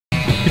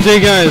Good day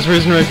guys,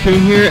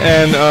 RazinRakun here,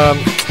 and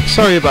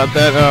sorry about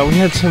that. We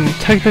had some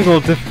technical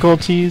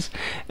difficulties,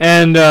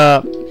 and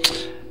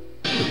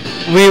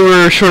we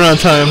were short on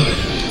time.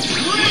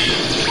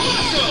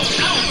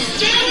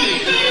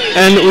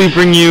 And we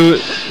bring you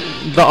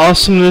the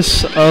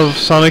awesomeness of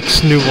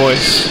Sonic's new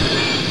voice.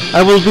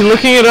 I will be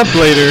looking it up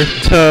later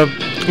to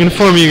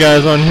inform you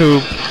guys on who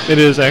it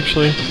is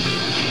actually.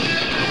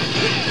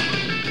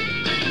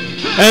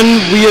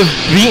 And we have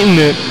beaten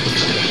it.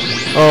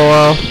 Oh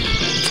wow.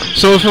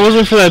 So if it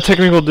wasn't for that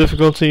technical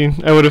difficulty,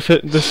 I would have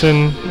fit this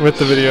in with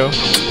the video.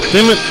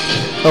 Damn it.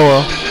 Oh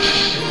well.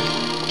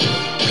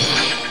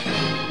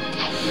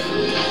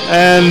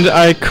 And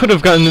I could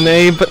have gotten an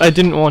A, but I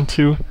didn't want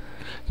to.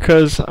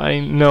 Because I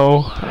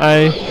know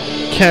I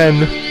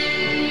can.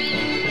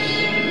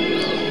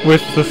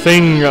 With the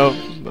thing of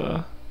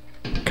the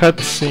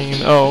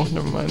cutscene. Oh,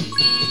 never mind.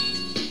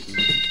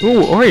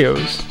 Ooh,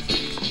 Oreos.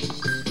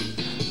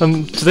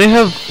 Do they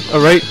have a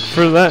right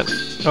for that?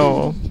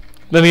 Oh.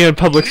 Then again,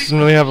 Publix doesn't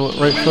really have a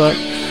right for that.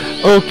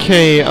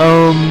 Okay,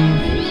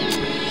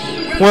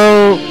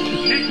 well,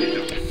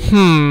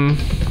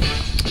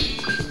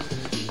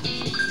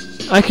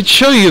 I could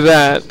show you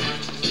that,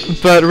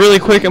 but really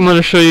quick, I'm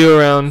gonna show you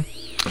around.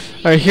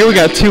 Alright, here we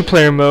got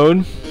 2-player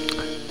mode,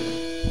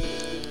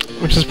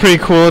 which is pretty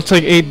cool. It's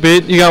like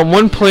 8-bit. You got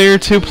 1-player,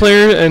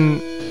 2-player,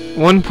 and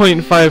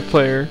 1.5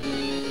 player.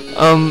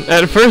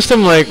 At first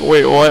I'm like,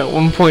 wait, what,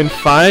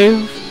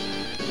 1.5?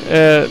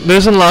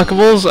 There's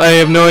unlockables. I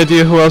have no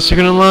idea who else you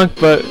can unlock,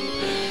 but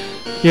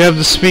you have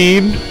the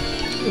speed,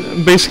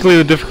 basically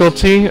the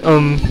difficulty.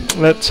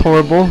 That's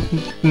horrible.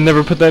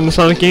 Never put that in a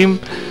Sonic game.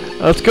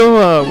 Let's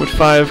go with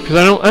 5 because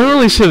I don't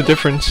really see the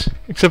difference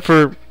except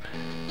for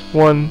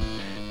 1.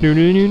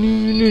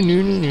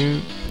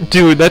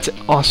 Dude, that's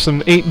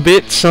awesome.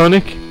 8-bit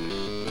Sonic.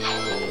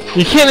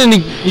 You can't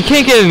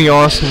get any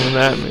awesome than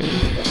that, man.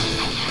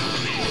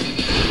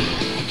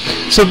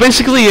 So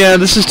basically, yeah,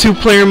 this is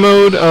 2-player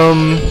mode,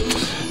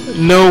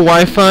 no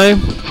Wi-Fi,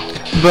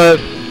 but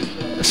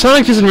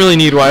Sonic doesn't really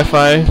need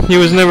Wi-Fi. He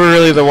was never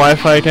really the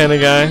Wi-Fi kind of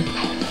guy.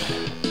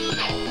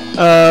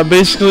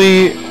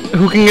 Basically,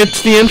 who can get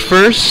to the end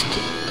first?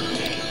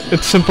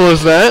 It's simple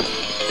as that.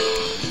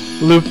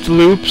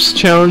 Loop-de-loops,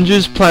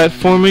 challenges,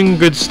 platforming,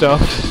 good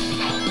stuff.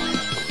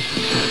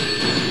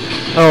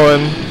 Oh,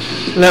 and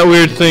that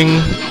weird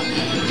thing.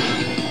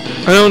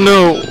 I don't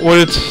know what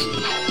it's...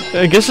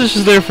 I guess it's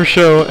just there for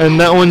show, and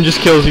that one just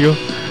kills you.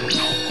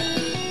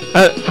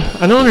 I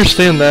don't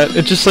understand that.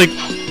 It just like,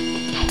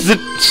 does it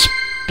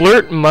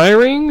splurt my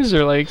rings,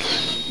 or like,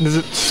 does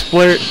it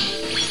splurt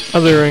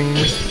other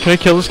rings? Can I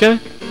kill this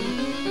guy?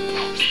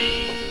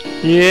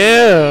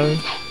 Yeah.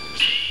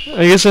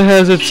 I guess it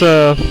has its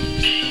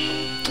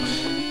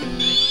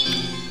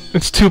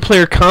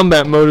 2-player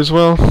combat mode as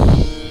well.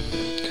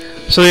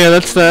 So yeah,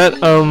 that's that.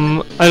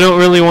 I don't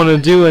really want to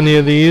do any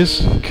of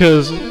these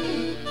because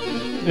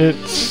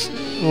it's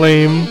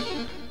lame.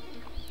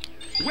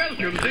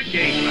 Welcome to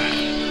Game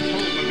Land.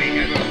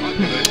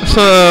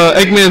 So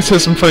Eggman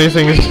says some funny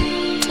things.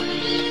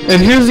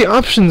 And here's the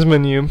options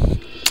menu.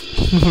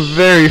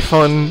 Very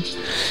fun.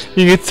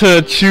 You get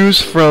to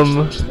choose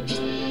from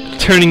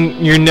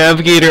turning your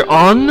navigator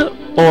on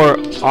or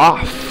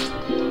off.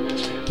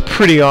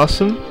 Pretty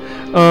awesome.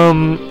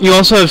 You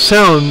also have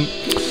sound,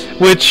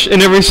 which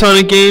in every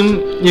Sonic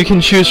game you can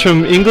choose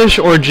from English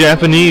or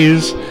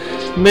Japanese.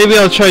 Maybe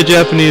I'll try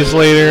Japanese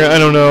later, I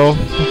don't know,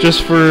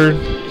 just for,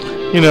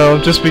 you know,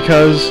 just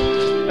because.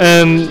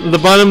 And the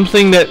bottom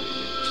thing that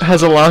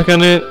has a lock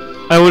on it,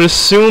 I would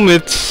assume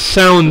it's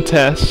sound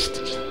test.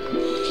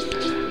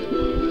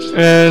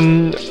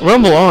 And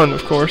rumble on,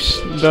 of course,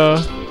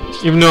 duh.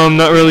 Even though I'm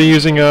not really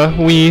using a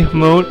Wii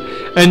remote.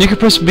 And you can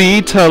press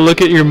B to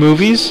look at your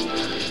movies.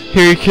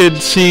 Here you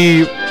could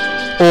see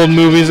old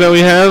movies that we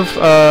have.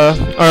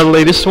 Our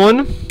latest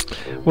one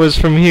was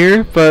from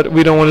here, but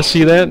we don't want to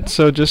see that,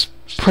 so just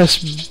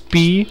press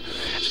B.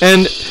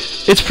 And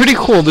it's pretty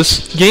cool.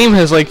 This game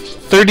has like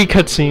 30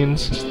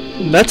 cutscenes.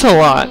 That's a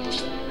lot.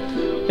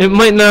 It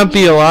might not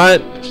be a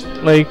lot,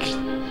 like,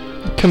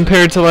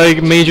 compared to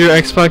like major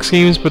Xbox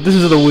games, but this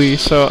is the Wii,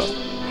 so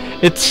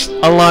it's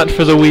a lot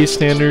for the Wii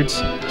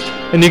standards.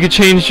 And you could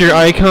change your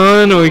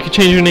icon, or you could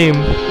change your name,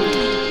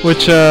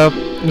 which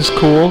is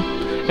cool.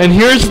 And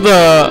here's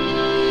the,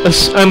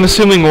 I'm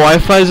assuming,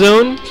 Wi-Fi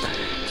zone,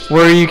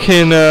 where you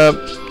can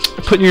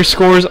put your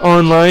scores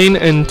online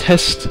and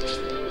test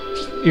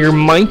your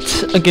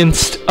might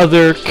against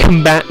other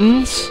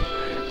combatants.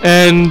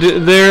 And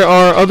there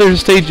are other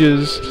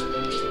stages.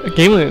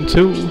 Gameland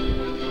 2.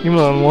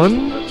 Gameland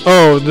 1?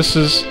 Oh, this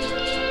is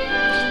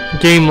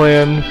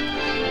Gameland.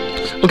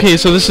 Okay,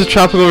 so this is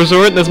Tropical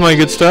Resort, that's my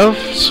good stuff.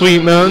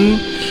 Sweet Mountain.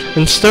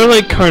 And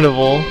Starlight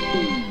Carnival.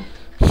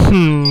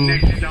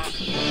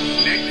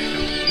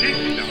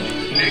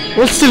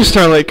 Let's do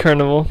Starlight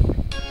Carnival.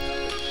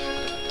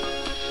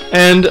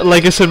 And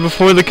like I said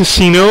before, the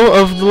casino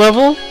of the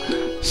level.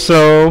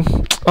 So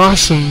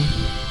awesome.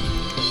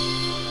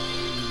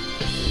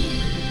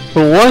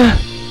 But what?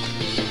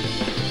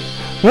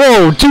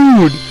 Whoa,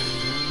 dude!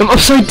 I'm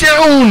upside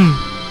down!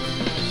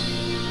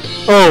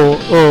 Oh,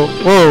 oh,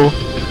 whoa.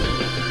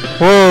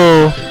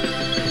 Whoa.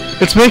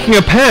 It's making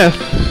a path.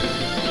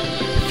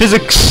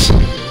 Physics.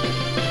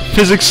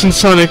 Physics and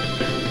Sonic.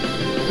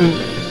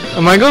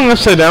 Am I going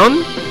upside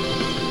down?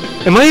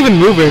 Am I even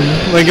moving?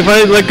 Like if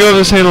I let go of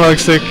this analog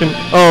stick and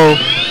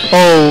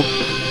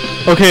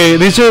okay,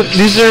 these are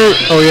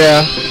oh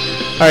yeah.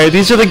 Alright,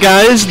 these are the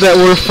guys that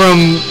were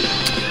from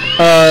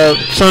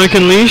Sonic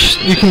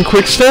Unleashed. You can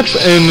quick step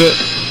and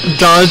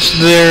dodge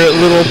their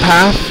little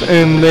path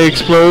and they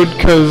explode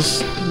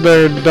because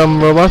they're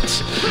dumb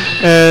robots.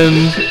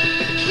 And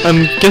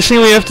I'm guessing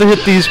we have to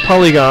hit these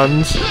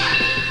polygons.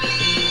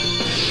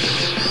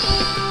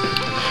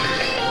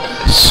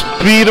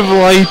 Speed of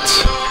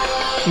light.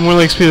 More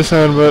like speed of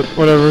sound, but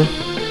whatever.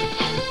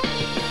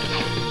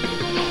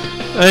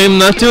 I am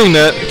not doing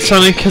that.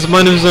 Sonic has a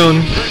mind of his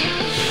own.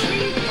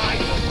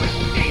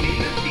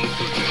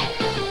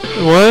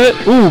 What?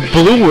 Ooh,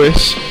 blue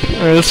wisp.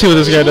 Alright, let's see what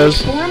this guy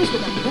does. Forms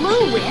with a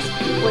blue wisp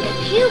or the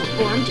cube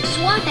form to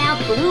swap out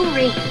blue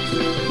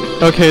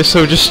rings. Okay,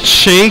 so just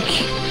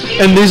shake,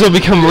 and these will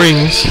become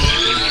rings.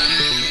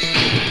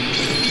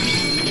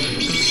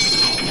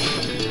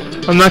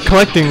 I'm not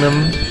collecting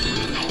them.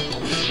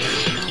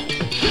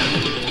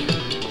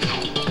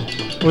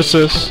 What's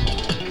this?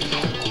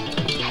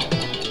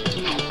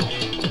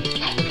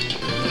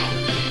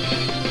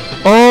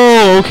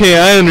 Oh, okay,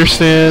 I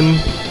understand.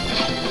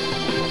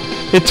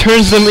 It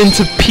turns them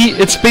into P.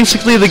 It's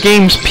basically the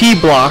game's P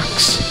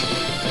blocks.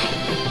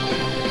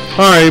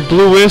 Alright,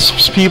 blue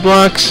wisps, P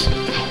blocks.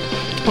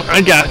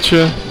 I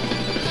gotcha.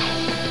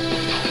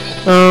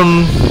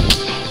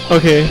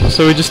 Okay,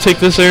 so we just take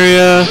this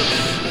area,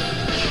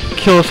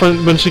 kill a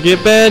bunch of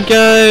bad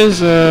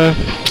guys,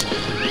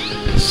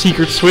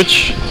 secret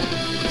switch.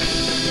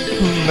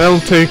 That'll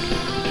take...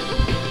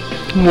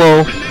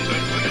 Whoa.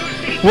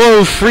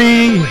 Whoa,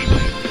 free!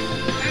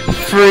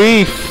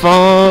 Free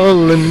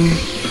falling.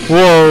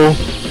 Whoa.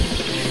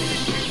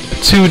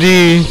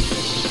 2D.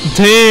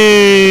 Damn.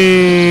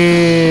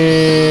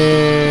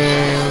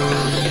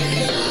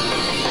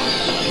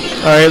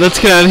 Alright, let's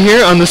get out of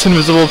here on this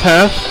invisible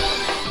path.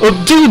 Oh,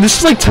 dude, this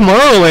is like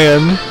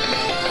Tomorrowland.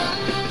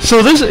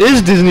 So this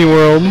is Disney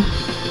World.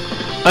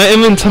 I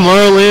am in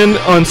Tomorrowland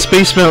on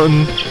Space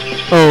Mountain.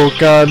 Oh,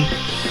 God.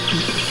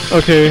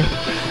 Okay.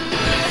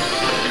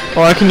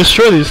 Oh, I can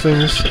destroy these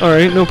things.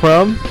 Alright, no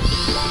problem.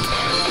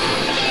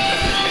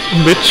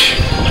 Bitch.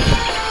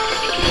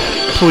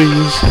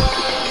 Please.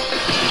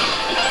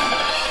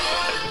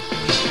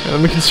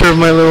 Let me conserve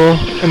my little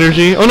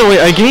energy. Oh no, wait,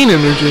 I gain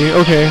energy.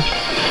 Okay.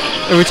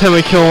 Every time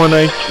I kill one,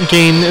 I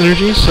gain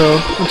energy, so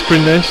that's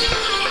pretty nice.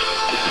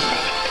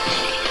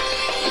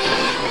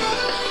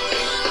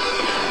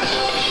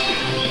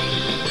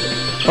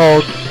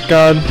 Oh,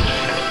 God.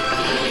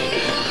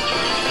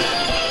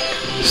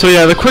 So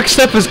yeah, the quick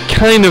step is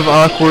kind of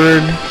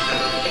awkward.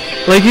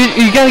 Like,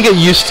 you gotta get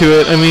used to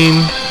it. I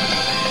mean...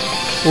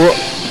 Well,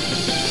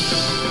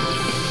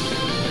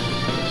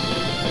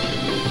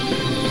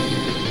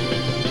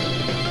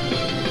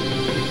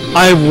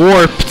 I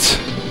warped.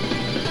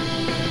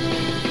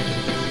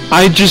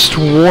 I just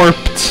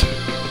warped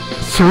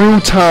through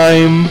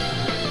time.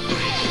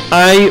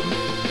 I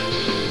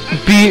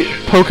beat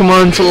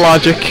Pokemon's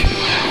logic.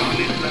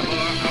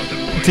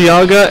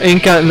 Dialga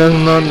ain't got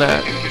nothing on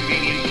that.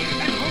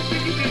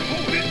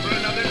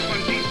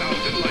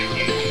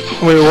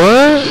 Wait,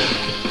 what?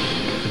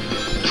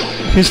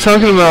 He's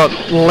talking about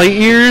light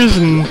years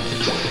and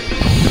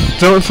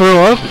don't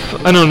throw up?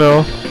 I don't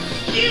know.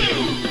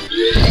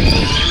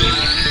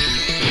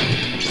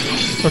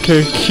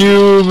 Okay,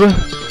 cube.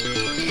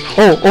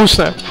 Oh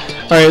snap.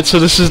 Alright, so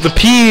this is the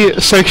P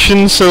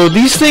section, so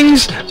these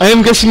things, I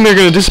am guessing they're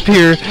gonna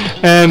disappear,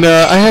 and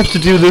I have to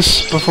do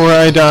this before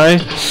I die.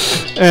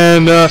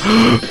 And,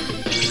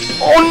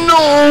 oh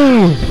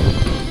no!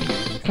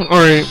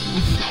 Alright.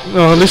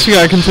 Oh, at least we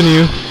gotta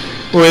continue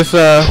with,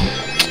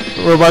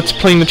 robots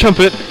playing the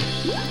trumpet.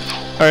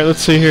 Alright, let's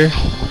see here.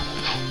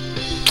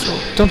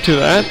 Don't do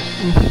that.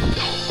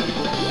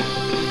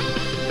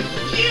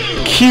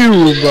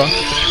 Cube!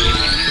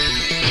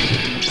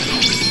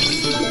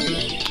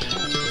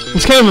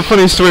 It's kind of a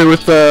funny story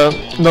with the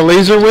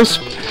laser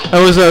wisp. I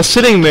was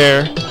sitting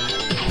there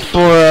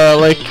for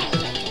like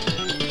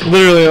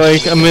literally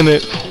like a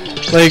minute,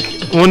 like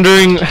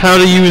wondering how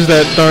to use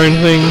that darn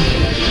thing.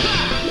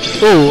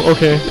 Oh,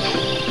 okay.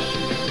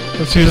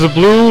 Let's use the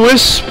blue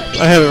wisp.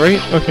 I have it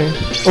right. Okay.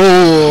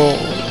 Oh.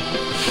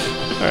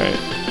 All right.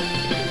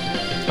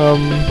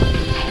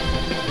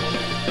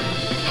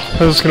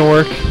 How's this gonna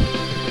work?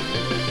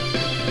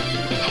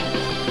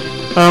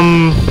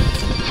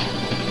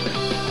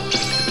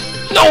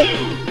 No!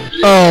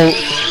 Oh,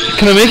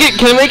 can I make it?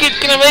 Can I make it?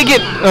 Can I make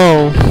it?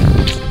 Oh.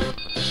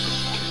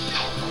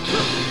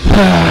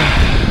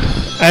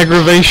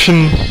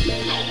 Aggravation.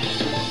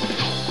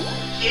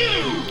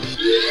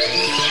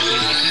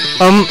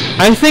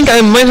 I think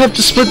I might have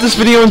to split this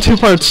video in 2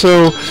 parts,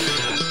 so,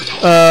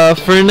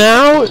 for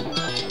now,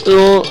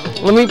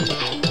 let me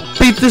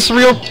beat this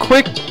real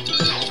quick.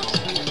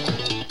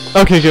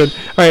 Okay, good.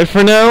 Alright,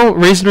 for now,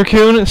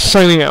 RazinRakun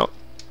signing out.